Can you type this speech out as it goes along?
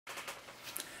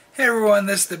Hey everyone,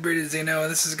 this is the Bearded Xeno,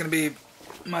 and this is going to be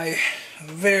my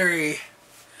very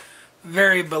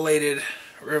belated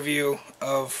review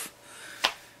of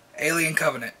Alien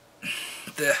Covenant.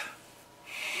 I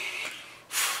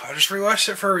just rewatched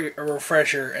it for a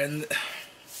refresher, and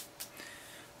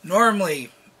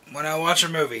normally when I watch a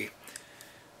movie,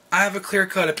 I have a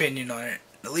clear-cut opinion on it,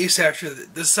 at least after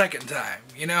the second time.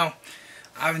 You know,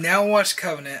 I've now watched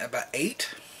Covenant about 8,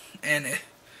 and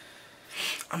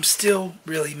I'm still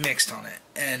really mixed on it,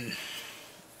 and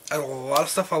a lot of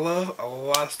stuff I love, a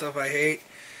lot of stuff I hate,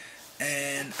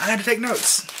 and I had to take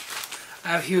notes. I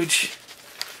have a huge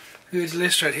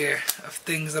list right here of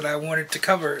things that I wanted to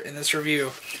cover in this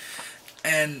review,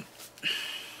 and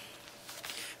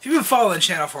if you've been following the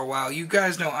channel for a while, you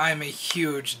guys know I'm a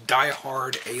huge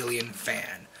die-hard Alien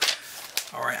fan.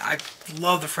 Alright, I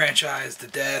love the franchise to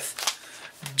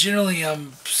death. Generally,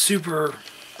 I'm super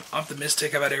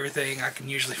optimistic about everything. I can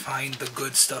usually find the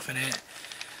good stuff in it.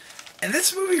 And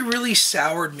this movie really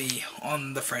soured me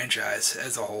on the franchise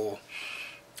as a whole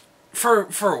for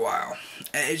a while.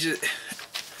 It just,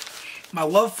 my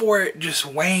love for it just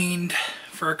waned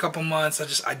for a couple months.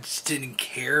 I just didn't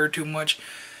care too much.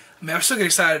 I mean, I still get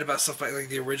excited about stuff like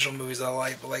the original movies I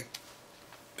like, but like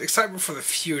excitement for the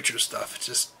future stuff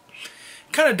just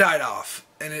kind of died off.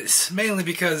 And it's mainly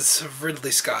because of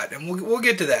Ridley Scott, and we'll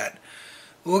get to that.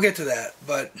 We'll get to that,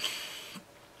 but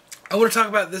I want to talk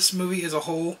about this movie as a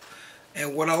whole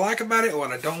and what I like about it,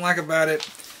 what I don't like about it.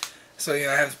 So, you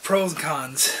know, I have pros and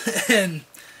cons. And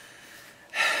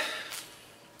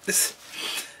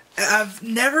I've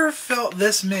never felt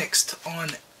this mixed on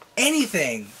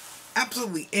anything,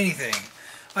 absolutely anything.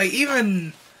 Like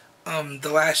even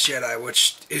The Last Jedi,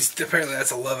 which is apparently that's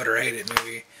a love it or hate it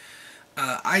movie.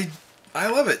 I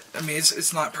love it. I mean,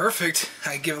 it's not perfect.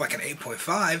 I give it like an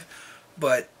 8.5.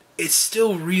 But it's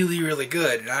still really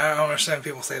good. And I don't understand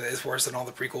people say that it's worse than all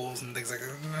the prequels and things like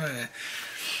that.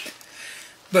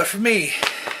 But for me,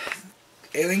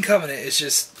 Alien Covenant is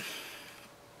just,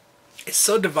 it's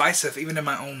so divisive even in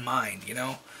my own mind, you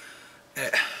know?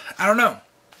 I don't know.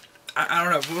 I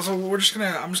don't know. So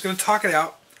I'm just gonna talk it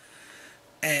out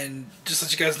and just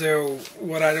let you guys know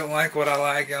what I don't like, what I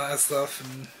like, and all that stuff.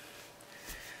 And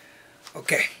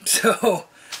okay, so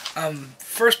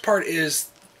first part is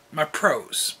my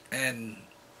pros, and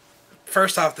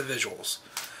first off, the visuals.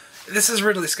 This is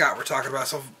Ridley Scott we're talking about,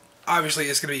 so obviously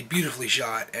it's going to be beautifully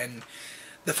shot, and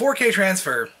the 4K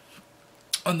transfer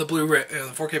on the Blu-ray,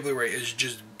 the 4K Blu-ray is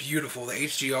just beautiful. The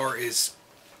HDR is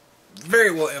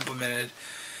very well implemented,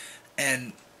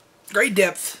 and great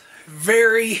depth,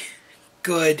 very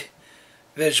good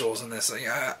visuals in this.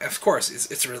 Of course,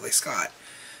 it's Ridley Scott.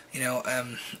 You know, I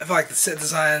feel like the set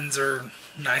designs are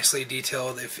nicely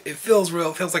detailed. It feels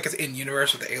real. It feels like it's in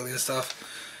universe with the alien stuff.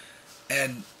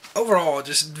 And overall,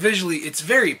 just visually, it's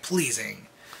very pleasing.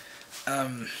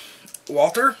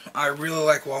 Walter, I really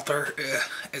like Walter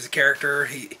as a character.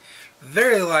 He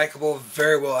very likable,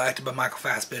 very well acted by Michael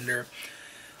Fassbender.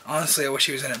 Honestly, I wish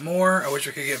he was in it more. I wish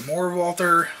we could get more of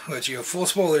Walter. Which, you know, full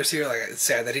spoilers here. Like, it's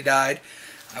sad that he died.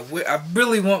 I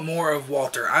really want more of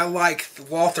Walter. I like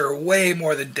Walter way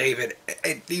more than David,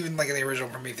 even like in the original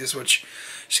Prometheus. Which,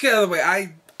 just get out of the way,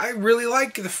 I really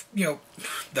like the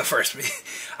first movie.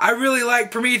 I really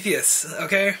like Prometheus.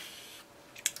 Okay,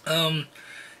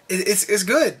 it's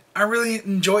good. I really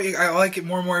enjoy it. I like it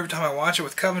more and more every time I watch it.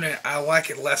 With Covenant, I like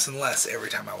it less and less every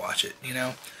time I watch it. You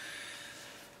know,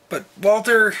 but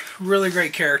Walter, really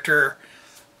great character,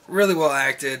 really well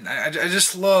acted. I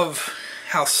just love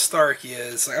how stark he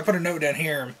is. Like, I put a note down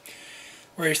here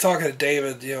where he's talking to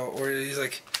David, you know, where he's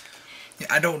like,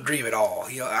 I don't dream at all.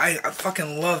 You know, I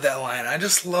fucking love that line. I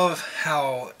just love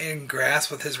how in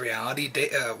grasp with his reality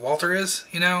Walter is,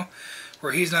 you know,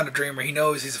 where he's not a dreamer. He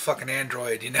knows he's a fucking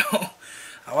android, you know.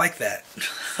 I like that.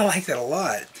 I like that a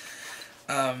lot.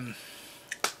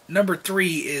 Number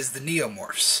 3 is the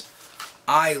Neomorphs.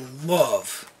 I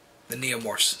love the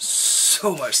Neomorphs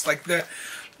so much. Like,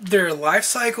 their life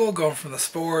cycle, going from the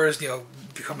spores, you know,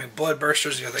 becoming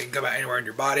bloodbursters, you know, they can come out anywhere in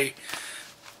your body.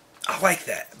 I like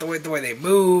that. The way they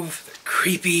move, they're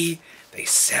creepy, they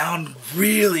sound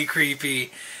really creepy.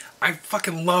 I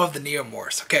fucking love the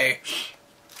Neomorphs, okay?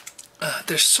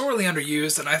 They're sorely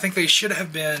underused, and I think they should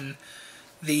have been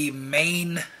the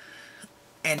main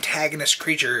antagonist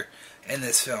creature in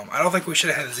this film. I don't think we should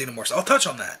have had the Xenomorphs. I'll touch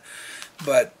on that.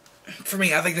 But for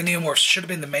me, I think the Neomorphs should have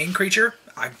been the main creature.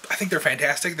 I think they're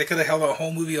fantastic. They could have held a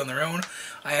whole movie on their own.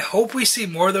 I hope we see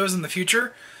more of those in the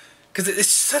future, because it's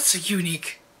such a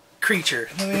unique creature.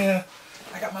 I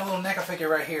got my little NECA figure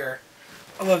right here.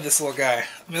 I love this little guy.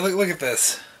 I mean, look at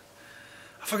this.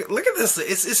 Look at this.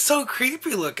 It's so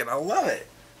creepy looking. I love it.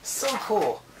 So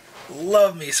cool.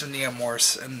 Love me some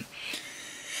Neomorphs. And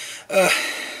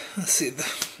let's see,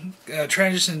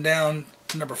 transitioning down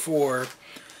to number 4.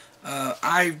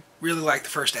 I really like the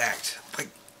first act, like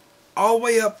all the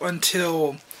way up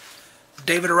until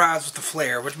David arrives with the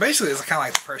flare, which basically is kind of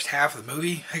like the first half of the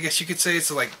movie, I guess you could say.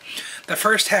 So like the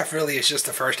first half really is just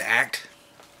the first act,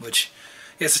 which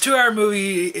it's a 2-hour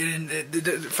movie, and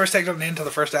the first act doesn't end until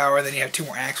the first hour, and then you have 2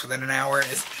 more acts within an hour.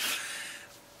 It's,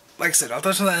 like I said, I'll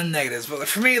touch on that in the negatives, but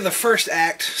for me, the first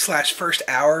act / first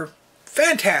hour,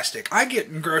 fantastic. I get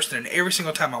engrossed in it every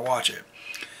single time I watch it.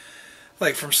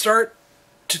 Like from start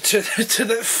to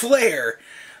that flare,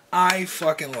 I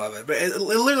fucking love it. But it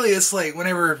literally, it's like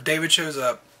whenever David shows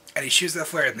up and he shoots that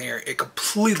flare in the air, it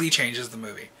completely changes the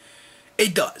movie.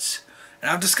 It does. And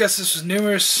I've discussed this with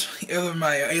numerous of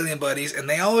my alien buddies, and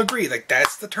they all agree, like,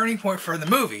 that's the turning point for the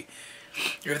movie.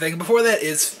 Everything before that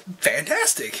is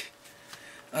fantastic.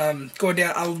 Going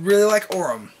down, I really like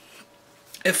Orym.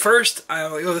 At first, I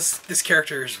was like, oh, this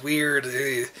character is weird.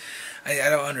 I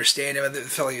don't understand him. I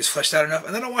felt like he was fleshed out enough.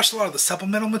 And then I watched a lot of the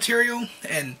supplemental material,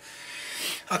 and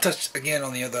I'll touch again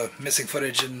on the missing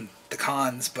footage and the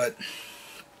cons, but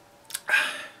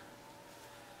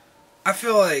I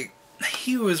feel like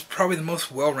he was probably the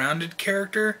most well-rounded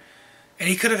character, and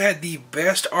he could have had the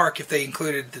best arc if they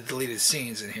included the deleted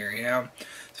scenes in here, you know?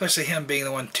 Especially him being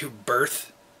the one to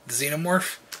birth the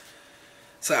Xenomorph.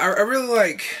 So I really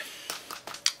like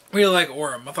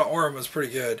Orym. I thought Orym was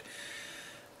pretty good.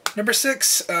 Number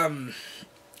 6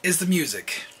 is the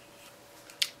music.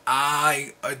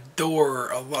 I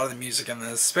adore a lot of the music in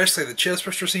this, especially the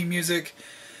Chestburster scene music,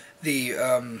 the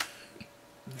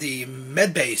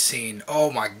medbay scene.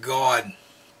 Oh my god!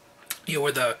 You know,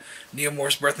 where the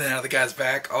Neomorph's breathing out of the guy's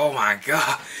back. Oh my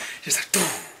god! Just like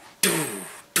doof, doof,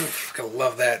 doof. I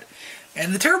love that.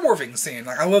 And the terramorphing scene.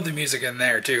 Like, I love the music in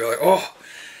there too. Like, oh,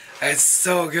 it's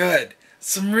so good.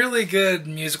 Some really good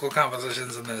musical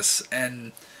compositions in this,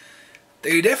 and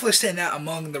they definitely stand out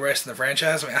among the rest of the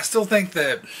franchise. I mean, I still think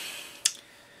that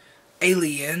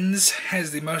Aliens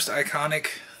has the most iconic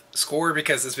score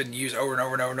because it's been used over and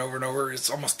over and over and over and over. It's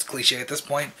almost a cliche at this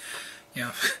point, you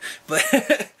know. But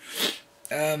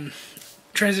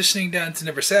transitioning down to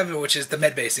number 7, which is the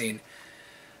medbay scene,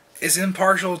 is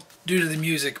impartial due to the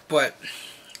music, but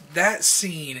that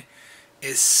scene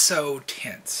is so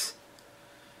tense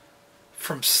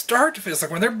from start to finish.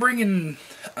 Like when they're bringing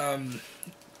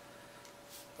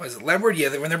what is it, Ledward?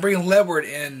 Yeah, when they're bringing Ledward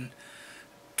in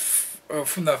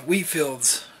from the wheat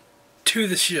fields to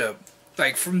the ship,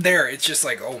 like from there, it's just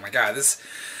like, oh my god, this,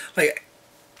 like,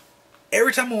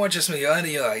 every time I watch this movie,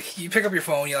 you pick up your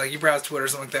phone, you browse Twitter or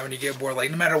something like that when you get bored.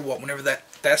 Like, no matter what, whenever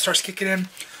that starts kicking in,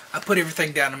 I put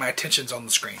everything down and my attention's on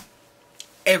the screen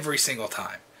every single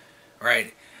time,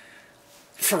 right?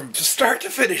 From start to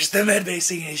finish, the medbay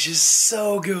scene is just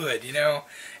so good, you know?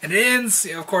 And it ends,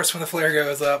 you know, of course, when the flare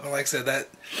goes up, and like I said, that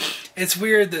it's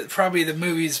weird that probably the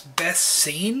movie's best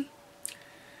scene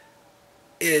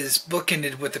is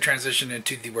bookended with the transition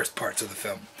into the worst parts of the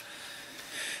film.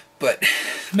 But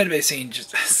the medbay scene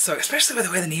just so, especially with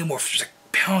the way the Neomorph just like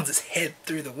pounds its head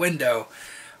through the window.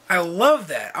 I love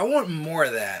that. I want more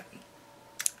of that.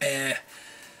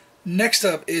 Next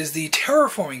up is the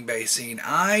terraforming base scene.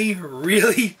 I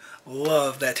really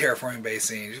love that terraforming base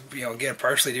scene. You know, again,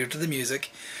 partially due to the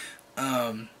music.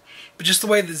 But just the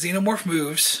way the Xenomorph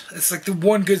moves, it's like the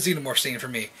one good Xenomorph scene for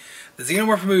me. The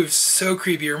Xenomorph moves so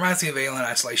creepy. It reminds me of Alien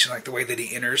Isolation, like the way that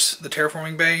he enters the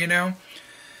terraforming bay, you know?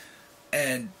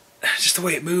 And just the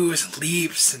way it moves and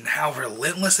leaps and how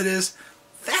relentless it is.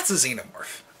 That's a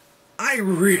Xenomorph. I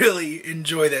really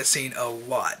enjoy that scene a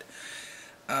lot.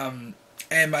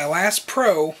 And my last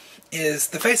pro is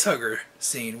the facehugger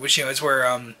scene, which, you know, is where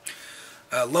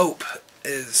Lope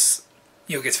is,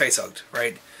 you know, gets facehugged,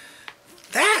 right?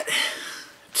 That,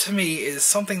 to me, is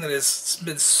something that has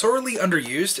been sorely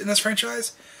underused in this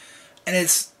franchise, and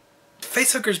it's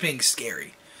facehuggers being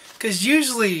scary. Because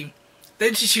usually,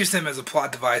 they just use them as a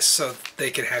plot device so they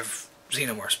could have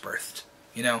Xenomorphs birthed,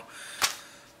 you know?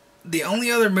 The only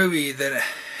other movie that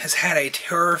has had a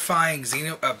terrifying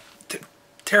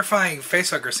terrifying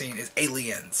facehugger scene is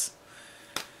Aliens.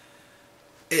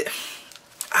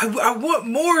 I want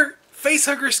more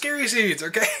facehugger scary scenes,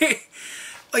 okay?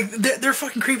 Like, they're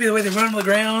fucking creepy the way they run on the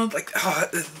ground. Like, oh,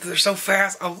 they're so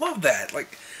fast. I love that.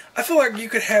 Like, I feel like you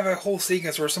could have a whole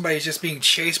sequence where somebody's just being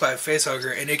chased by a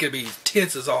facehugger and it could be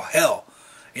tense as all hell,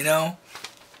 you know?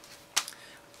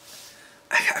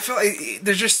 I feel like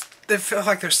they feel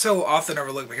like they're so often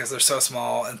overlooked because they're so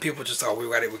small and people just, oh,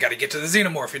 we gotta get to the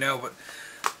Xenomorph, you know? But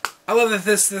I love that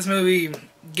this movie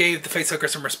gave the facehugger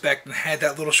some respect and had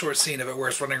that little short scene of it where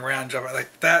it's running around jumping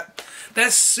like that.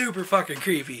 That's super fucking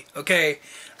creepy. Okay,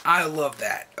 I love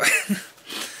that.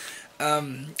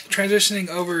 Transitioning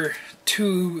over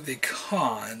to the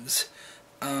cons.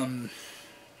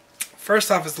 First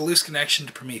off is the loose connection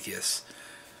to Prometheus.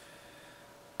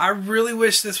 I really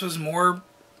wish this was more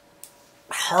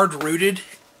hard-rooted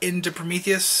into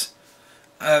Prometheus.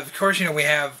 Of course, you know, we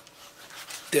have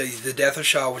the death of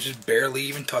Shaw, which is barely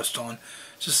even touched on.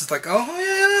 It's just like,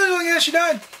 oh yeah, she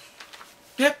died.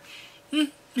 Yep.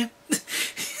 Yeah.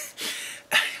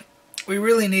 We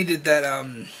really needed that,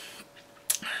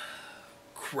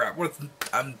 crap,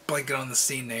 I'm blanking on the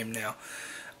scene name now.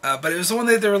 But it was the one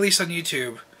that they released on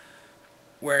YouTube,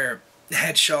 where it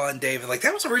had Shaw and David. Like,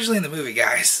 that was originally in the movie,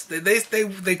 guys.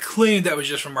 They claimed that was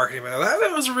just for marketing, but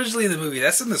that was originally in the movie.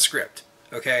 That's in the script,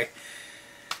 okay?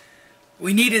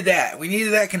 We needed that. We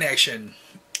needed that connection.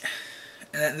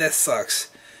 And that sucks.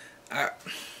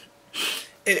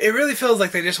 It really feels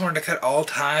like they just wanted to cut all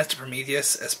ties to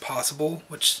Prometheus as possible,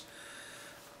 which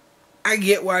I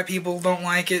get why people don't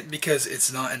like it, because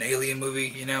it's not an alien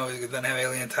movie, you know, it doesn't have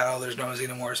alien title, there's no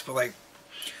xenomorphs, but like,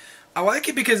 I like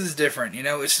it because it's different, you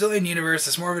know, it's still in universe,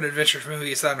 it's more of an adventure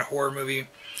movie, it's not a horror movie,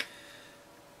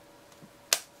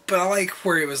 but I like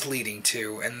where it was leading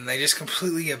to, and they just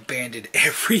completely abandoned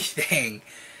everything,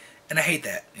 and I hate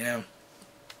that, you know.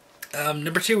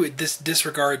 Number two, this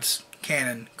disregards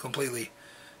canon completely.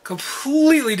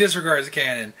 Completely disregards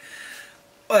canon.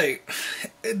 Like,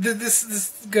 this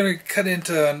is gonna cut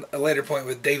into a later point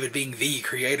with David being the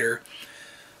creator,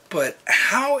 but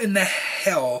how in the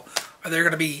hell are there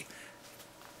gonna be,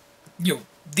 you know,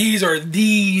 these are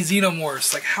the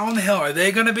xenomorphs? Like, how in the hell are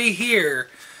they gonna be here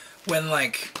when,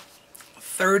 like,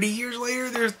 30 years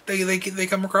later they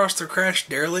come across their crashed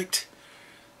derelict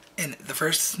in the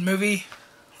first movie?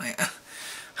 Like,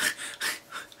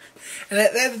 and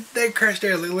that crashed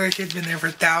derelict like had been there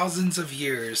for thousands of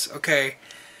years, okay?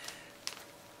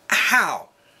 How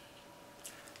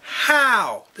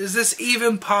is this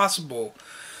even possible?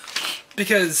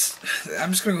 Because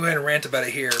I'm just going to go ahead and rant about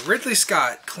it here. Ridley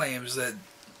Scott claims that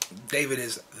David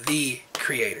is the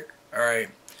creator, alright?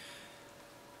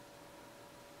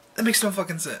 That makes no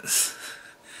fucking sense.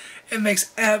 It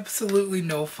makes absolutely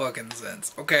no fucking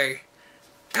sense, okay?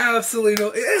 Absolutely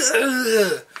no.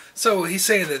 So he's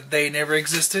saying that they never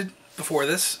existed before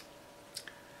this.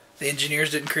 The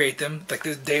engineers didn't create them. Like,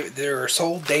 they're a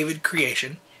sole David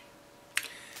creation.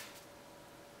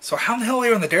 So how in the hell are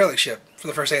they on the derelict ship for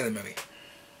the first Alien movie?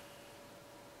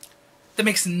 That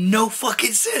makes no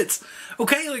fucking sense.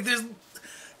 Okay, like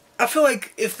I feel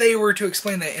like if they were to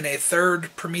explain that in a third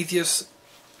Prometheus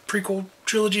prequel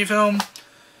trilogy film,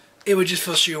 it would just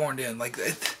feel shoehorned in. Like,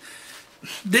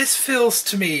 this feels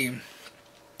to me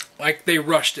like they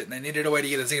rushed it and they needed a way to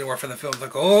get a xenomorph in the film.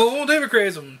 Like, oh, David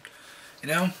creates him, you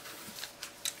know?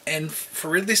 And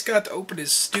for Ridley Scott to open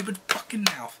his stupid fucking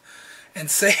mouth and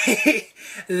say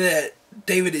that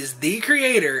David is the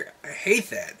creator, I hate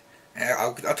that.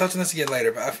 I'll touch on this again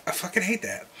later, but I fucking hate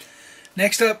that.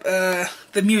 Next up,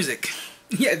 the music.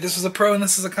 Yeah, this is a pro and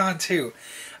this is a con too.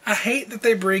 I hate that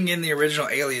they bring in the original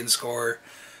Alien score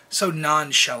so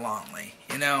nonchalantly,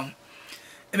 you know?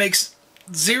 It makes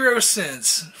zero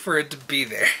sense for it to be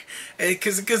there.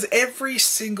 Because every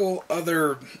single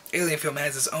other Alien film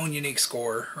has its own unique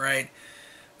score, right?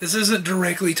 This isn't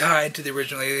directly tied to the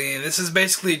original Alien. This is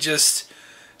basically just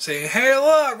saying, hey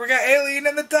look, we got Alien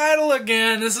in the title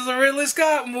again. This is a Ridley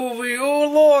Scott movie. Oh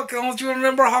look, don't you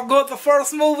remember how good the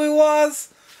first movie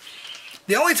was?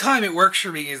 The only time it works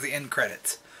for me is the end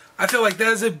credits. I feel like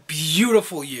that is a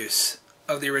beautiful use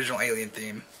of the original Alien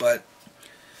theme, but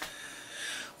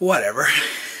whatever.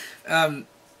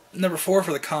 Number 4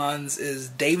 for the cons is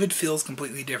David feels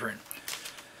completely different.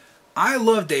 I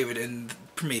love David in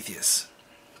Prometheus.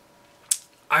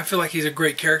 I feel like he's a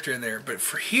great character in there, but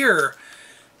for here,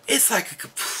 it's like a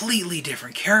completely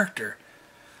different character.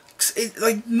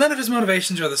 Like, none of his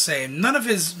motivations are the same. None of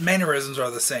his mannerisms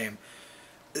are the same.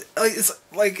 It's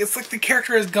like the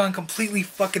character has gone completely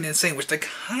fucking insane, which they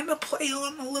kind of play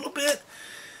on a little bit,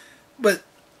 but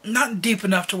not deep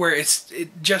enough to where it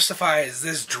justifies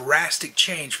this drastic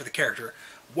change for the character.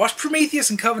 Watch Prometheus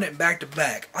and Covenant back to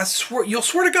back. I swear, you'll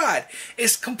swear to God,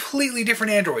 it's completely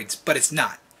different androids, but it's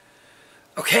not.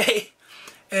 Okay?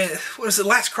 And what is it?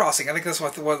 Last Crossing. I think that's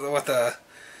what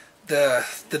the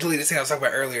deleted scene I was talking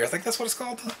about earlier. I think that's what it's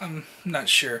called. I'm not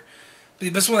sure.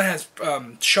 But this one has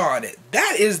Shaw in it.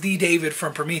 That is the David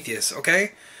from Prometheus.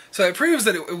 Okay? So it proves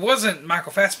that it wasn't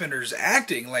Michael Fassbender's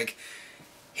acting. Like,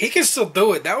 he can still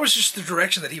do it. That was just the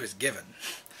direction that he was given.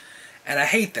 And I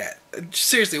hate that.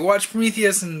 Seriously, watch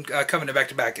Prometheus and Covenant back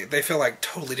to back. They feel like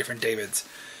totally different Davids.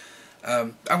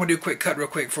 I'm going to do a quick cut real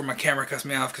quick before my camera cuts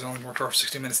me off because I only worked for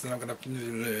 60 minutes, then I'm going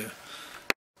to...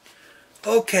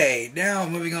 Okay, now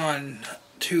moving on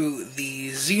to the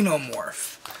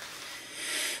Xenomorph.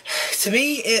 To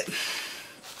me,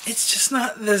 it's just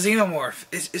not the Xenomorph.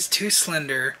 It's too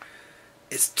slender.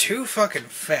 It's too fucking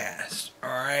fast,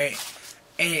 alright?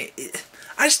 And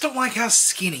I just don't like how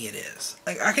skinny it is.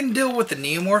 Like, I can deal with the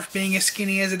Neomorph being as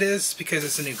skinny as it is because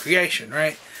it's a new creation,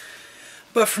 right?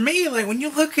 But for me, like, when you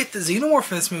look at the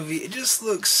Xenomorph in this movie, it just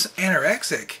looks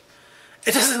anorexic.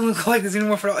 It doesn't look like the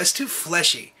Xenomorph at all. It's too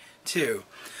fleshy, too.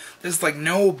 There's, like,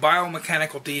 no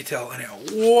biomechanical detail in it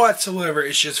whatsoever.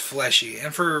 It's just fleshy.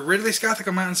 And for Ridley Scott to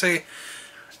come out and say,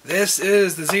 this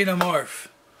is the Xenomorph.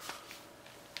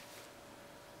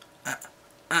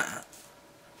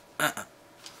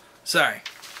 Sorry.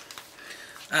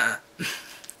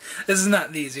 This is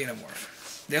not the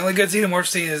Xenomorph. The only good Xenomorph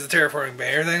scene is the terraforming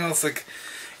bay. Everything else, like,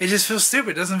 it just feels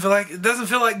stupid. It doesn't feel like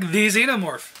the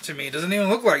Xenomorph to me. It doesn't even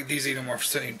look like the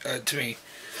Xenomorph to me.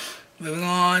 Moving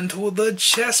on to the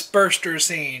chest burster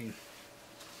scene.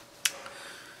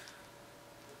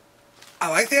 I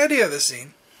like the idea of this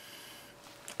scene.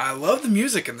 I love the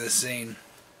music in this scene.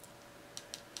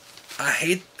 I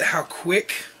hate how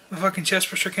quick the fucking chest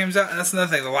burster comes out, and that's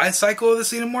another thing. The life cycle of the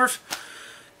Xenomorph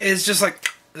is just like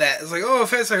that. It's like, oh,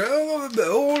 it's like,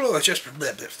 oh, chest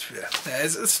burster.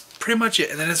 It's pretty much it,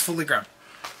 and then it's fully grown.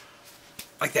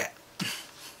 Like that.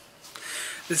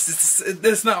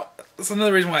 That's not. That's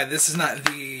another reason why this is not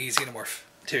the Xenomorph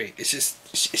to me. It's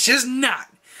just not.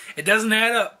 It doesnn't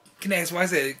add up. That's why I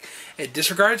say it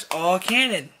disregards all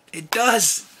canon. It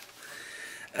does.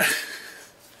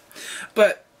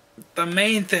 But the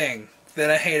main thing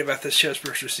that I hate about this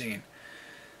chestburster scene,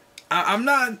 I'm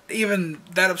not even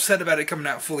that upset about it coming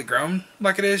out fully grown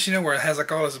like it is, you know, where it has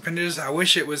like all those appendages. I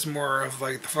wish it was more of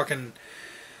like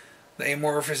the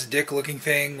amorphous dick looking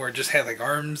thing where it just had like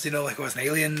arms, you know, like it was an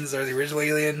Aliens or the original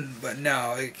Alien. But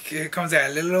no, it comes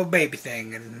out a little baby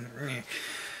thing, and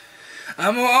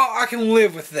I can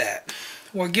live with that.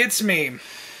 What gets me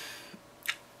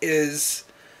is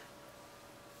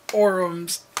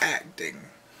Orum's acting.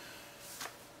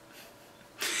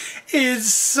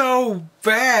 It's so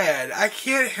bad. I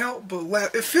can't help but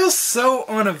laugh. It feels so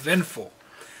uneventful.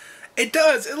 It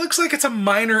does. It looks like it's a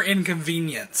minor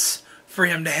inconvenience for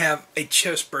him to have a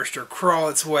chest burster crawl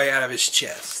its way out of his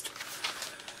chest.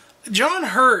 John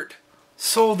Hurt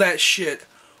sold that shit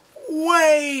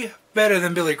way better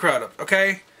than Billy Crudup,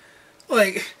 okay?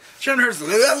 Like, John Hurt's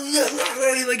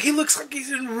like, he looks like he's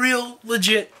in real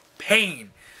legit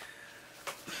pain.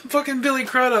 Fucking Billy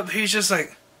Crudup, he's just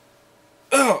like,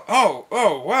 oh,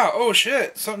 wow, oh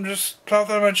shit, something just popped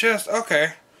out of my chest,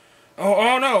 okay.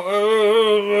 Oh no,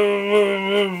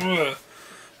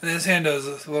 and his hand does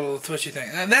this little twitchy thing.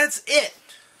 And that's it.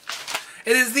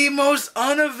 It is the most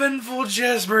uneventful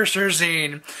chestburster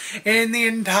scene in the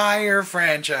entire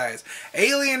franchise.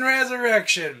 Alien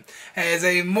Resurrection has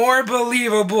a more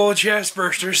believable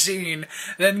chestburster scene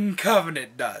than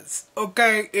Covenant does.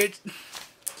 Okay,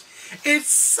 it's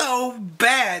so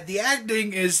bad. The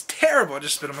acting is terrible. I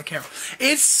just spit on my camera.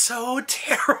 It's so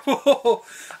terrible.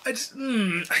 I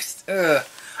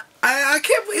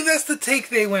can't believe that's the take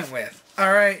they went with.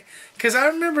 Alright? Because I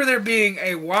remember there being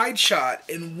a wide shot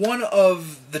in one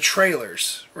of the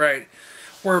trailers, right?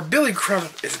 Where Billy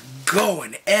Crudup is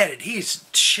going at it. He's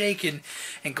shaking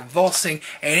and convulsing,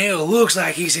 and it looks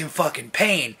like he's in fucking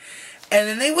pain. And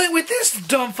then they went with this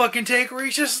dumb fucking take where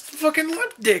he's just fucking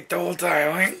lip dick the whole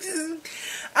time. Like,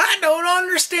 I don't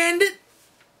understand it.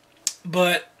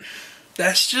 But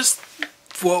that's just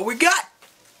what we got.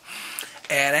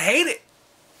 And I hate it.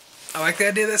 I like the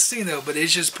idea of that scene though, but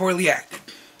it's just poorly acted.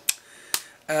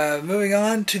 Moving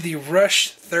on to the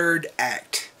Rush third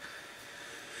act.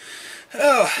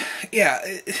 Oh, yeah.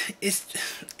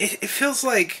 It feels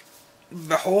like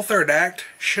the whole third act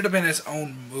should have been its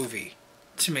own movie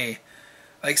to me.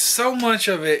 Like, so much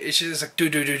of it is just like,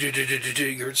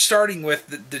 You're starting with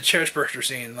the chestburster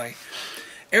scene. Like,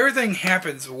 everything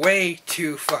happens way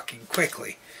too fucking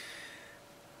quickly.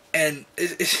 And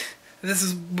this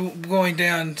is going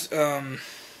down, let's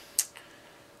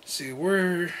see,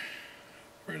 okay,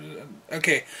 I'm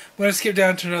going to skip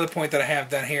down to another point that I have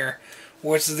down here,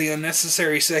 which is the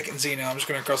unnecessary second Xeno. I'm just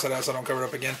going to cross that out so I don't cover it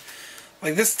up again.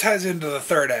 Like, this ties into the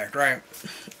third act, right?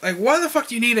 Like, why the fuck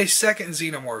do you need a second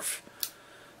Xenomorph?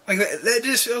 Like, that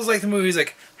just feels like the movie's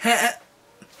like,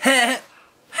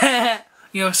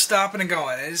 you know, stopping and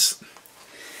going.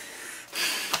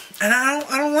 And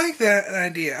I don't like that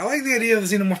idea. I like the idea of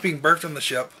the Xenomorph being birthed on the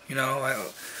ship, you know,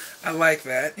 I like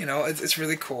that. You know, it's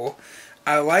really cool.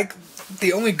 I like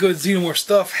the only good Xenomorph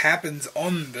stuff happens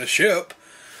on the ship.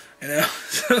 You know,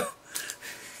 so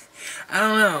I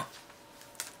don't know.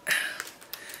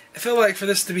 I feel like for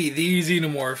this to be the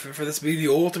Xenomorph and for this to be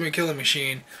the ultimate killing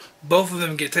machine, both of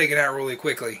them get taken out really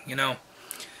quickly. You know,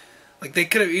 like they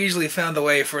could have easily found a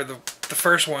way for the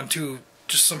first one to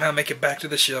just somehow make it back to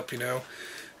the ship. You know,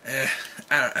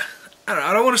 I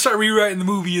don't want to start rewriting the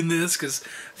movie in this because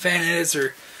fan edits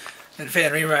and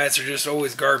fan rewrites are just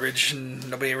always garbage and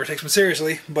nobody ever takes them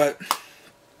seriously. But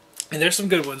and there's some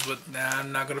good ones, but nah,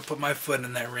 I'm not gonna put my foot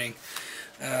in that ring.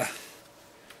 Let's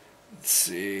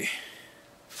see.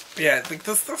 But yeah, like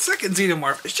the second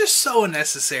Xenomorph is just so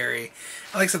unnecessary.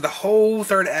 Like I said, the whole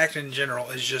third act in general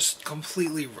is just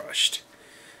completely rushed.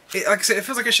 Like I said, it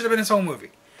feels like it should have been its own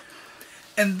movie.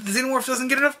 And the Xenomorph doesn't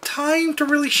get enough time to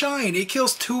really shine. It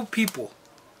kills 2 people.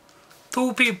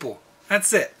 2 people.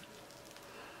 That's it.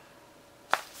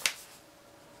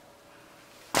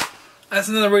 That's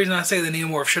another reason I say the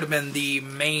Xenomorph should have been the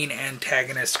main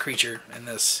antagonist creature in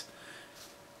this.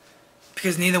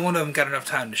 Because neither one of them got enough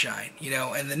time to shine, you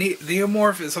know. And the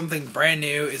Xenomorph is something brand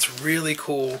new. It's really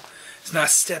cool. It's not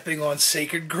stepping on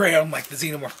sacred ground like the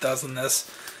Xenomorph does in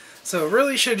this. So it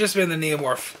really should have just been the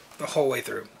Xenomorph the whole way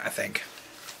through, I think.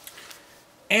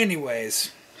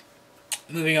 Anyways,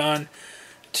 moving on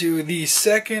to the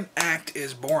second act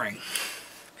is boring.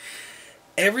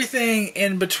 Everything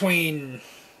in between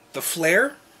the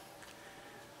flare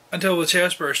until the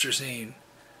chestburster scene,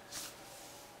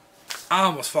 I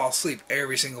almost fall asleep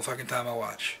every single fucking time I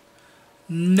watch.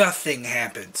 Nothing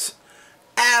happens.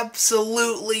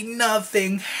 Absolutely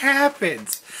nothing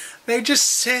happens. They just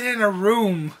sit in a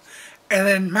room and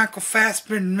then Michael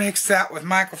Fassbender mixed out with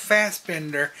Michael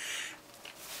Fassbender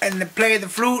and they play the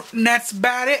flute and that's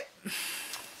about it.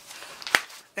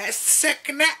 That's the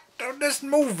second act of this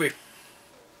movie.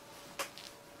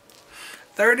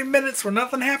 30 minutes where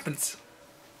nothing happens.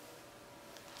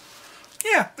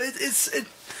 Yeah,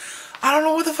 I don't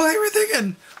know what the fuck they were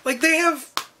thinking. Like, they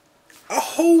have a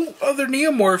whole other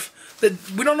Neomorph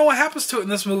that we don't know what happens to it in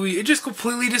this movie. It just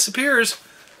completely disappears.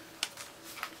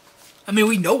 I mean,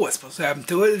 we know what's supposed to happen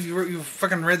to it. If you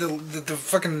fucking read the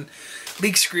fucking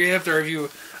leak script, or if you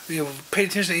paid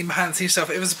attention to any behind the scenes stuff,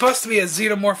 it was supposed to be a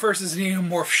Xenomorph versus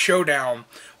Xenomorph showdown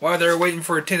while they're waiting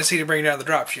for Tennessee to bring down the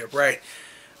dropship, right?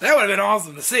 That would have been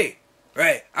awesome to see,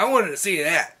 right? I wanted to see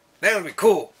that. That would be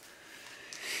cool.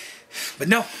 But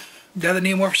no, the other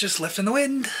Neomorph's just left in the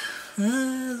wind.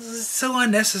 So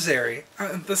unnecessary.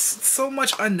 There's so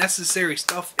much unnecessary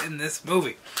stuff in this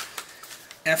movie.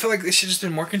 And I feel like they should just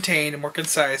been more contained and more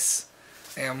concise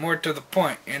and more to the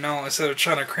point, you know, instead of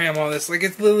trying to cram all this. Like,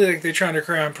 it's literally like they're trying to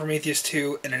cram Prometheus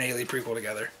 2 and an Alien prequel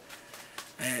together.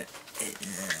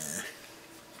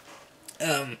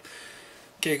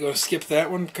 Okay, go skip that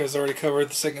one because I already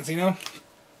covered the second Xeno.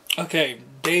 Okay,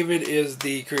 David is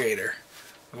the creator.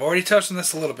 I've already touched on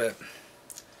this a little bit.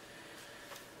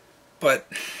 But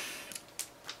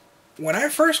when I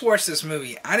first watched this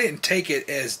movie, I didn't take it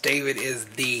as David is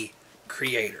the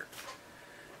creator.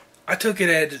 I took it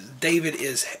as David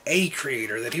is a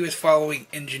creator, that he was following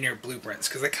engineered blueprints,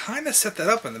 because they kind of set that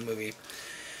up in the movie.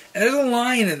 And there's a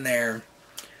line in there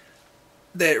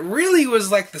that really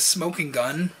was like the smoking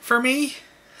gun for me,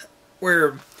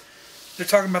 where they're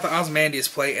talking about the Ozymandias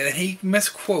play, and then he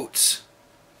misquotes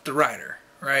the writer,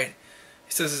 right?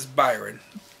 He says it's Byron,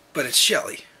 but it's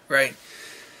Shelley, right?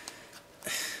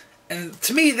 And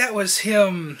to me, that was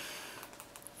him.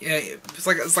 You know, it's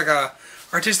like a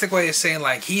artistic way of saying,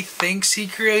 like, he thinks he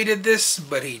created this,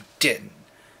 but he didn't.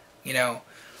 You know.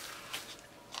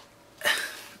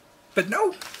 But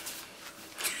no,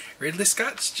 Ridley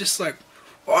Scott's just like,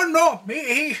 oh no,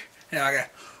 he you know,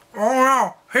 like, oh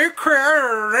no, he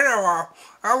created it.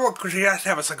 Because he has to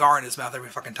have a cigar in his mouth every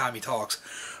fucking time he talks.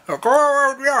 Like,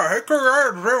 oh yeah, he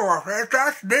created it.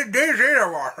 That's the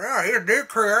Xenomorph. Yeah, he's the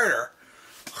creator.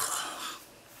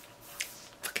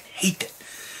 Fucking hate it.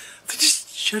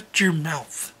 Just shut your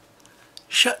mouth.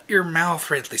 Shut your mouth,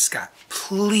 Ridley Scott.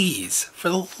 Please, for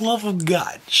the love of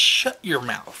God, shut your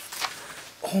mouth.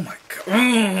 Oh my God.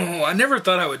 Oh, I never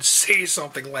thought I would say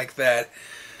something like that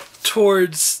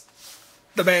towards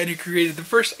the man who created the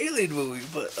first Alien movie,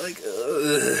 but like,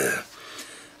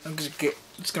 I'm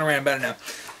just gonna rant about it now.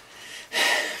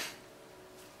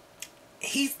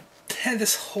 He had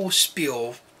this whole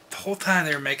spiel the whole time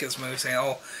they were making this movie, saying,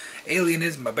 "Oh, Alien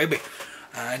is my baby.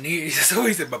 He's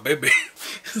always said my baby."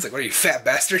 It's like, what are you, fat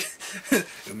bastard?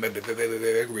 Baby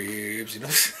ribs, you know.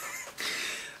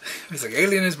 He's like,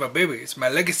 Alien is my baby. It's my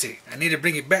legacy. I need to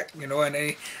bring it back, you know. And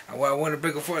I want to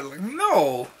bring it forward. Like,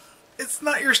 no, it's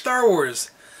not your Star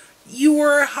Wars. You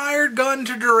were a hired gun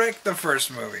to direct the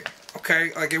first movie.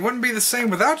 Okay? Like, it wouldn't be the same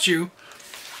without you.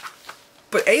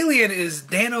 But Alien is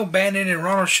Dan O'Bannon and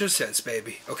Ronald Shusett,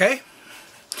 baby. Okay?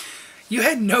 You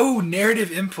had no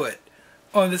narrative input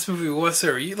on this movie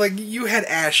whatsoever. You had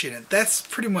Ash in it. That's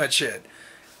pretty much it.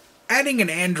 Adding an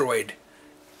android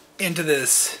into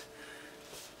this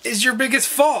is your biggest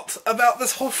fault about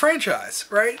this whole franchise,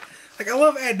 right? Like, I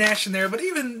love adding Ash in there, but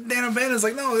even Dan O'Bannon's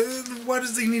like, no, why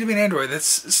does he need to be an android?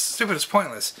 That's stupid, it's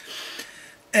pointless.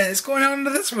 And it's going on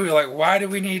into this movie, like, why do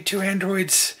we need two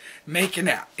androids making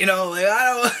out? You know, like,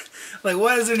 I don't... Like,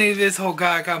 why does there need this whole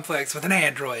God complex with an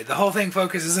android? The whole thing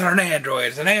focuses on an android.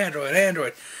 It's an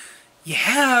android. You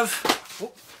have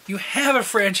a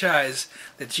franchise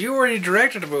that you already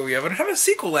directed a movie of, and have a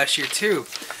sequel last year, too,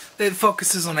 that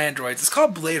focuses on androids. It's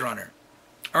called Blade Runner.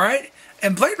 Alright?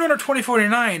 And Blade Runner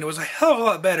 2049 was a hell of a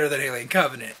lot better than Alien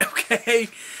Covenant, okay?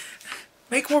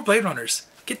 Make more Blade Runners.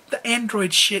 Get the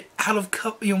android shit out of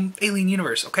Alien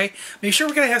Universe, okay? Make sure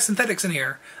we're gonna have synthetics in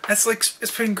here. That's like,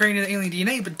 it's been ingrained in Alien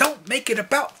DNA, but don't make it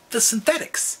about the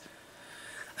synthetics.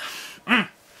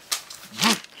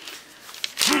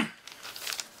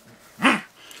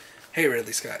 Hey,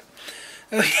 Ridley Scott.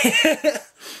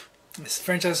 This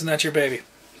franchise is not your baby.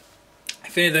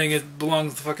 If anything, it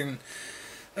belongs to fucking...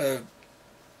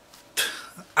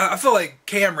 I feel like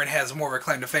Cameron has more of a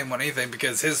claim to fame on anything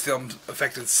because his film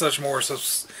affected such more so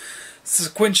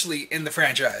sequentially in the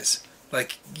franchise.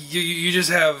 Like, you just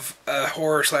have a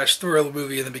horror/thriller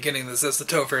movie in the beginning that sets the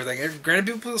tone for everything.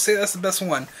 Granted, people say that's the best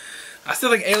one. I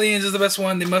still think Aliens is the best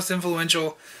one, the most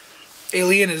influential.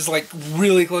 Alien is, like,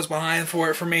 really close behind for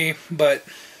it for me, but...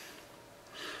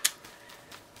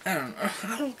 I don't know.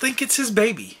 I don't think it's his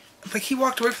baby. Like, he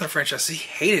walked away from the franchise. He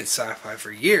hated sci-fi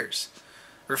for years.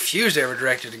 Refused to ever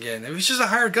direct it again. It was just a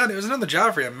hired gun. It was another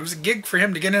job for him. It was a gig for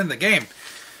him to get into the game.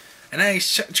 And now he's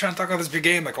trying to talk about this big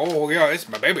game like, oh yeah, it's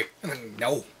my baby.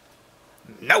 No.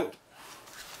 No.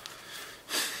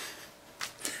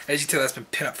 As you can tell, that's been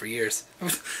pinned up for years.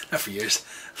 Not for years.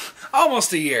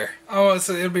 Almost a year. Almost.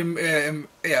 It'll be,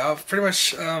 yeah, pretty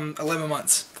much 11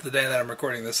 months to the day that I'm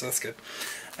recording this, so that's good.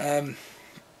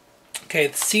 Okay,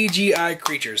 the CGI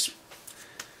creatures.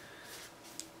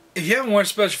 If you haven't watched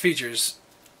Special Features,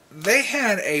 they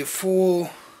had a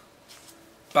full-bodied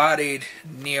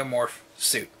Neomorph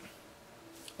suit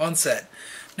on set.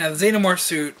 Now, the Xenomorph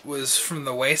suit was from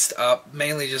the waist up,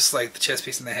 mainly just like the chest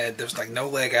piece and the head. There was like no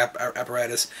leg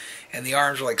apparatus, and the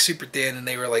arms were like super thin, and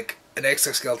they were like an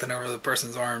exoskeleton over the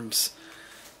person's arms.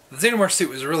 The Xenomorph suit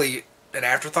was really an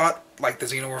afterthought, like the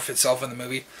Xenomorph itself in the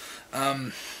movie.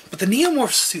 But the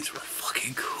Neomorph suits were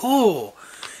fucking cool.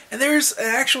 And there's an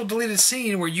actual deleted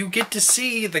scene where you get to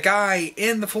see the guy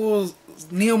in the full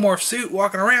Neomorph suit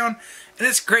walking around, and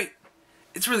it's great.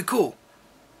 It's really cool.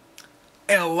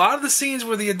 And a lot of the scenes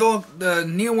where the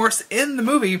Neomorphs in the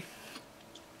movie,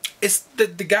 it's the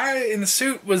guy in the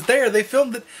suit was there. They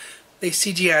filmed it. They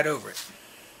CGI'd over it.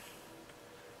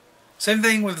 Same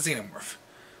thing with the Xenomorph.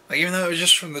 Like, even though it was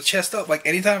just from the chest up, like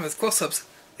anytime it's close-ups,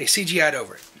 they CGI'd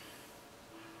over it.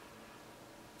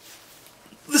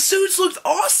 The suits looked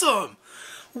awesome!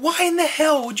 Why in the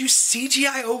hell would you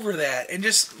CGI over that? And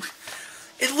just...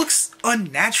 It looks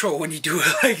unnatural when you do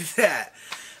it like that.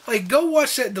 Like, go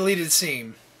watch that deleted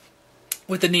scene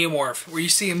with the Neomorph where you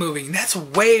see him moving. That's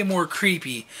way more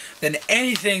creepy than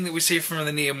anything that we see from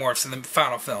the Neomorphs in the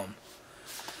final film.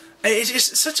 It's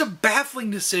just such a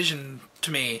baffling decision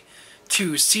to me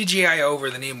to CGI over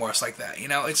the Neomorphs like that. You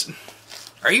know, it's...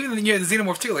 Or even the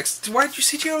Xenomorph too. Like, why did you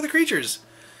CGI over the creatures?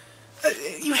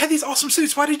 You had these awesome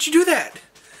suits. Why did you do that?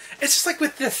 It's just like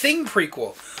with the Thing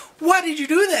prequel. Why did you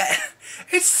do that?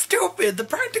 It's stupid. The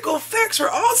practical effects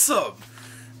were awesome.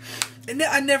 And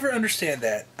I never understand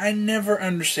that. I never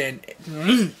understand. It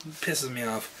pisses me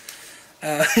off.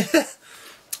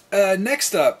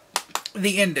 Next up,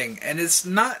 the ending. And it's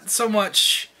not so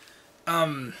much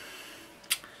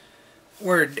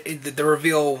where the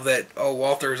reveal that, oh,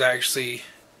 Walter's actually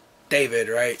David,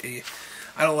 right?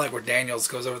 I don't like where Daniels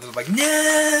goes over there like, no!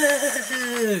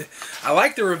 I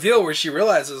like the reveal where she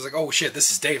realizes, like, oh shit,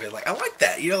 this is David. Like, I like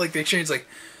that. You know, like the exchange, like,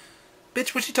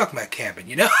 bitch, what you talking about camping,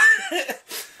 you know?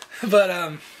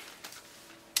 But,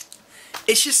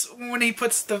 it's just when he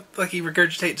puts the, like, he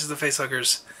regurgitates the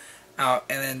facehuggers out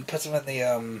and then puts them in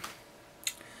the,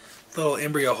 little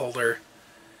embryo holder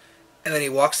and then he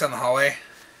walks down the hallway.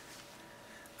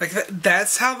 Like,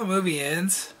 that's how the movie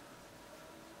ends.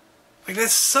 Like,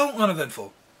 that's so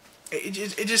uneventful.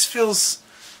 It just feels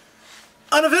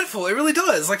uneventful. It really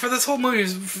does. Like, for this whole movie,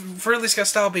 for Ridley Scott's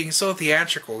style being so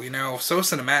theatrical, you know, so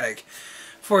cinematic,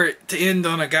 for it to end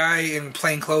on a guy in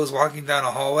plain clothes walking down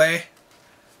a hallway,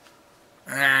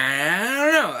 I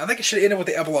don't know. I think it should end up with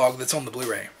the epilogue that's on the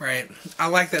Blu-ray, right? I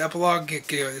like that epilogue.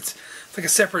 It's like a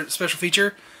separate special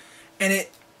feature, and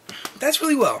that's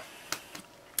really well.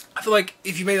 I feel like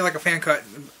if you made it like a fan cut,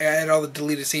 add all the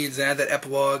deleted scenes, and add that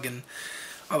epilogue and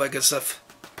all that good stuff,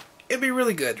 it'd be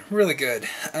really good, really good.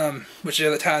 Which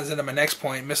ties into my next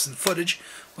point, missing footage,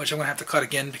 which I'm gonna have to cut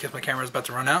again because my camera's about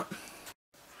to run out.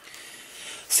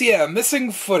 So yeah,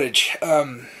 missing footage.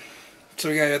 So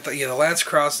we got the Last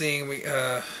Crossing. Is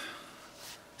it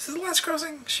the Last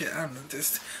Crossing? Shit, I don't know.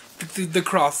 Just the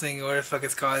Crossing, or whatever the fuck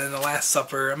it's called, and the Last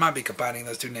Supper. I might be combining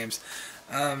those two names.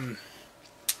 And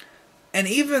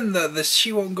even the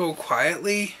She Won't Go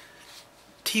Quietly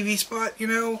TV spot, you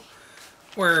know,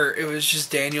 where it was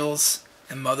just Daniels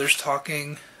and Mother's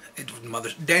talking.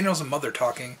 Daniels and Mother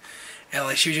talking, and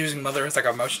like she was using Mother as like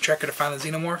a motion tracker to find the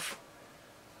xenomorph.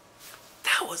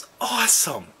 That was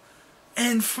awesome.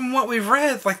 And from what we've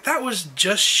read, like, that was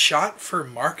just shot for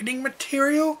marketing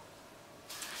material?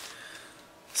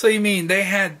 So you mean they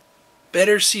had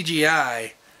better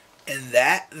CGI in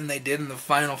that than they did in the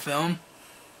final film?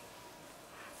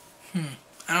 I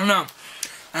don't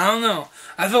know.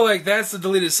 I feel like that's the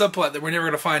deleted subplot that we're never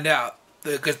going to find out.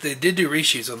 Because they did do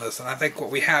reshoots on this, and I think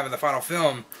what we have in the final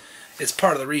film is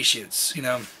part of the reshoots, you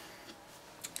know?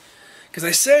 Because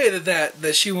they say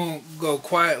that She Won't Go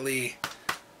Quietly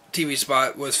TV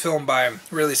spot was filmed by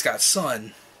Ridley Scott's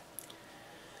son.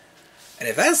 And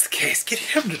if that's the case, get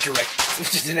him to direct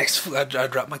the next... I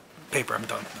dropped my paper, I'm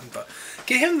done.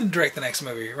 Get him to direct the next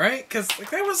movie, right? Because like,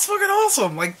 that was fucking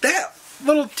awesome. Like, that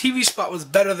little TV spot was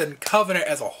better than Covenant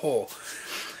as a whole.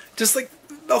 Just like,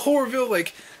 the whole reveal,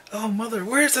 like, oh, Mother,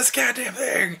 where's this goddamn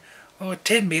thing? Oh,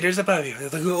 10 meters above you.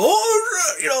 Like,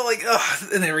 oh, you know, like, oh,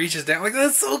 and then it reaches down. Like,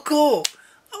 that's so cool.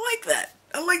 I like that.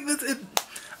 I like that.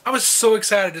 I was so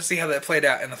excited to see how that played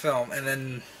out in the film, and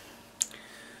then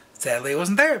sadly it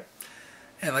wasn't there.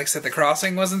 And like I said, The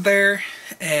Crossing wasn't there,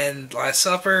 and Last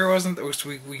Supper wasn't.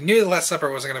 We knew The Last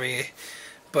Supper wasn't going to be,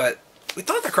 but we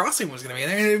thought The Crossing was going to be in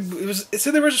there. It's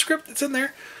in the original script. It's in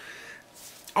there.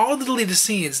 All the deleted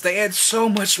scenes, they add so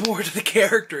much more to the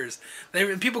characters.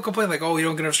 People complain like, oh, you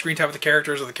don't get enough screen time with the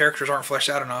characters, or the characters aren't fleshed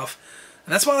out enough.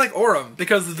 And that's why I like Orem,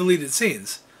 because of the deleted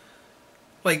scenes.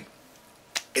 Like,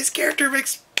 his character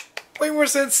makes way more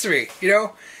sense to me, you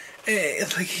know?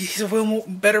 It's like, he's a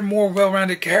better, more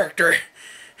well-rounded character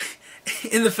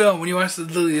in the film when you watch the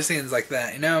deleted scenes like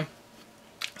that, you know?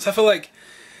 So I feel like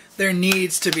there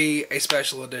needs to be a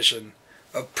special edition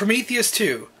of Prometheus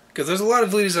 2, because there's a lot of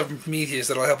deleted stuff from Prometheus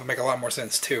that'll help it make a lot more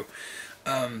sense, too.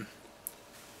 And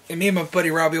me and my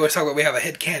buddy Robbie always talk about we have a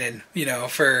headcanon, you know,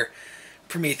 for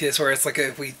Prometheus, where it's like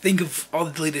if we think of all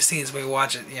the deleted scenes when we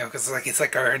watch it, you know, because it's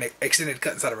like our extended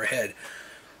cut inside of our head.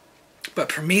 But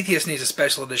Prometheus needs a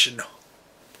special edition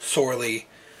sorely.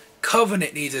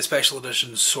 Covenant needs a special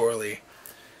edition sorely.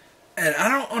 And I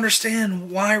don't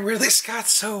understand why Ridley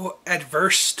Scott's so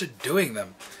adverse to doing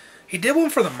them. He did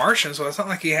one for The Martian, so it's not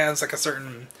like he has like a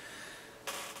certain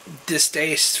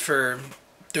distaste for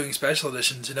doing special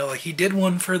editions, you know? Like, he did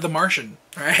one for The Martian,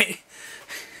 right?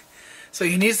 So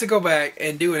he needs to go back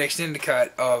and do an extended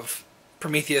cut of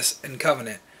Prometheus and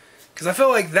Covenant. Because I feel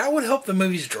like that would help the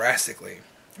movies drastically.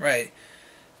 Right?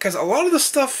 Because a lot of the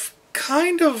stuff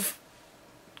kind of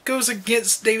goes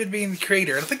against David being the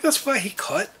creator. And I think that's why he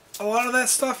cut a lot of that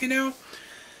stuff, you know?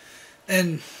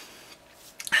 And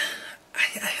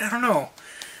I don't know.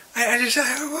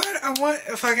 I want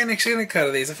a fucking extended cut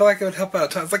of these. I feel like it would help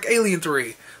out a ton. It's like Alien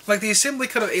 3. Like, the assembly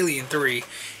cut of Alien 3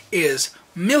 is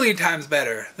a million times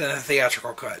better than a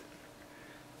theatrical cut.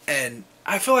 And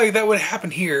I feel like that would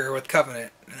happen here with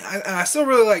Covenant. I still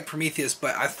really like Prometheus,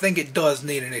 but I think it does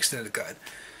need an extended cut.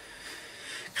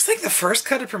 Because I think the first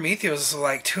cut of Prometheus was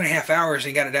like 2.5 hours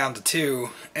and he got it down to 2.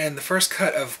 And the first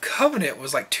cut of Covenant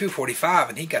was like 2:45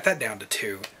 and he got that down to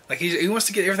 2. Like, he wants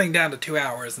to get everything down to 2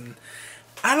 hours, and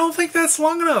I don't think that's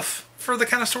long enough for the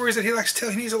kind of stories that he likes to tell.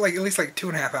 He needs like at least like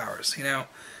 2.5 hours, you know?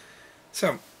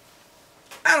 So,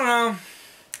 I don't know.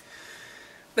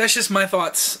 That's just my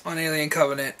thoughts on Alien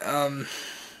Covenant.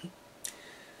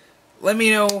 Let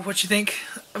me know what you think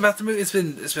about the movie. It's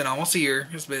been almost a year.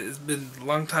 It's been a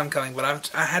long time coming, but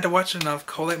I had to watch it enough,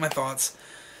 collate my thoughts,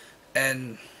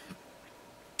 and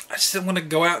I just didn't want to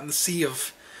go out in the sea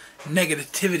of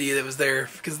negativity that was there,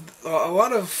 because a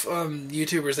lot of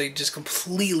YouTubers, they just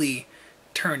completely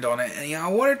turned on it, and you know,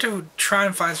 I wanted to try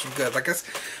and find some good. Like, I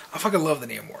fucking love the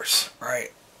Neomorphs,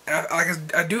 right?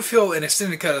 I do feel an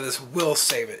extended cut of this will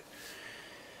save it.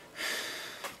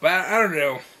 But I don't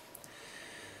know.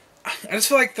 I just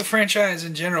feel like the franchise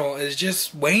in general is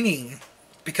just waning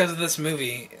because of this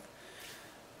movie.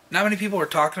 Not many people are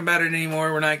talking about it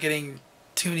anymore. We're not getting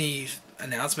too many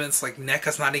announcements. Like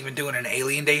NECA's not even doing an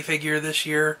Alien Day figure this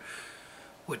year,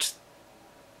 which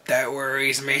that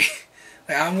worries me.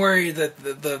 Like, I'm worried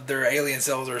that their alien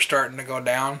sales are starting to go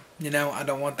down. You know, I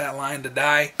don't want that line to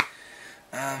die.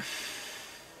 I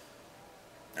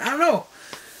don't know.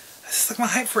 It's like my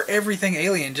hype for everything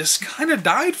Alien just kind of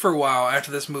died for a while after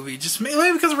this movie. Just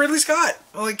mainly because of Ridley Scott.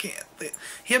 Like,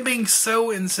 him being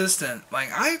so insistent. Like,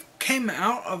 I came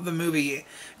out of the movie...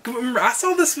 Remember, I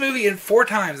saw this movie 4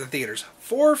 times in theaters.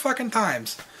 4 fucking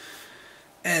times.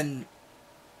 And...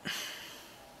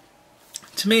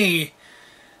 to me...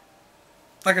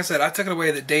 like I said, I took it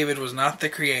away that David was not the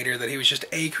creator, that he was just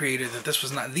a creator, that this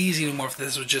was not the Xenomorph, that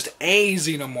this was just a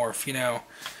Xenomorph, you know.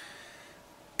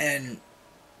 And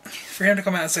for him to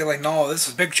come out and say, like, no, this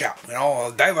is Big Chap, you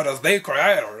know, David is the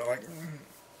creator. Like,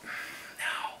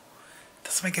 no. It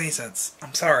doesn't make any sense.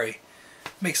 I'm sorry.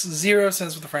 It makes 0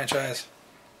 sense with the franchise.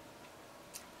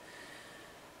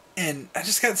 And I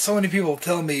just got so many people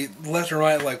telling me left and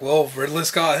right, like, well, Ridley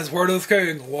Scott, his word is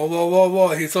king, blah, blah, blah, blah,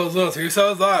 he says this, he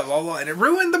says that, blah, blah, and it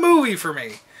ruined the movie for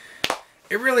me.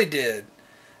 It really did.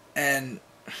 And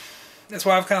that's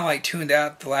why I've kind of, like, tuned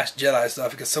out the Last Jedi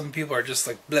stuff, because some people are just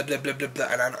like, blah, blah, blah, blah, blah,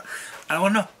 and I don't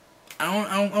want to know.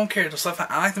 I don't care. Just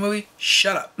I like the movie,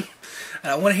 shut up. And I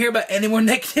don't want to hear about any more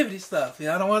negativity stuff, you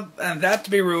know, I don't want that to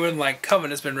be ruined like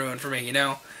Covenant's been ruined for me, you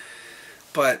know.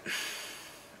 But,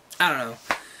 I don't know.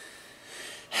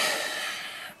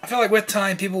 I feel like with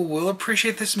time, people will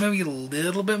appreciate this movie a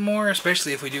little bit more,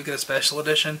 especially if we do get a special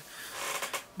edition.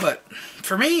 But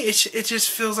for me, it just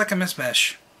feels like a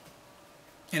mismatch.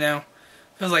 You know?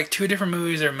 It feels like 2 different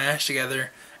movies are mashed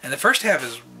together. And the first half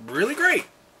is really great.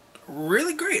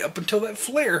 Really great up until that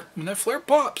flare. When that flare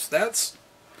pops, that's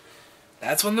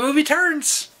when the movie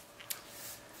turns.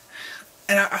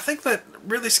 And I think that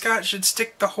Ridley Scott should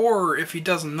stick to horror if he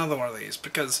does another one of these,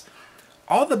 because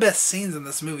all the best scenes in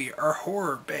this movie are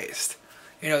horror-based.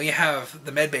 You know, you have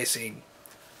the medbay scene.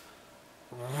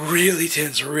 Really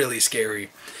tense, really scary.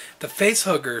 The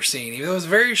facehugger scene, even though it's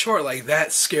very short, like,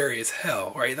 that's scary as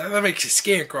hell, right? That makes your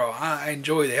skin crawl. I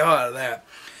enjoy the hell out of that.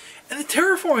 And the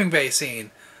terraforming bay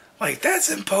scene, like,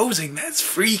 that's imposing. That's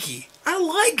freaky. I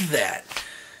like that.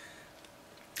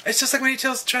 It's just like when he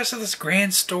tries to tell this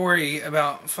grand story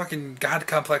about fucking god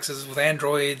complexes with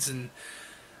androids and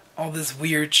all this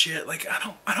weird shit. Like,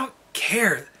 I don't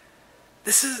care.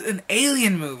 This is an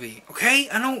alien movie, okay?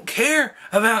 I don't care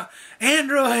about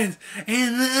androids,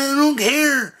 and I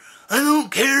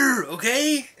don't care,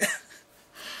 okay?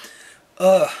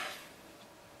 I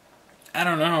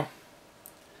don't know.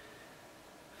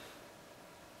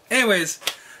 Anyways,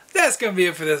 that's gonna be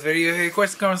it for this video. If you have any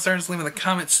questions, concerns, leave in the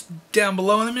comments down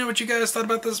below. Let me know what you guys thought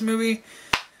about this movie.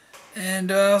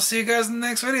 And I'll see you guys in the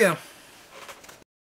next video.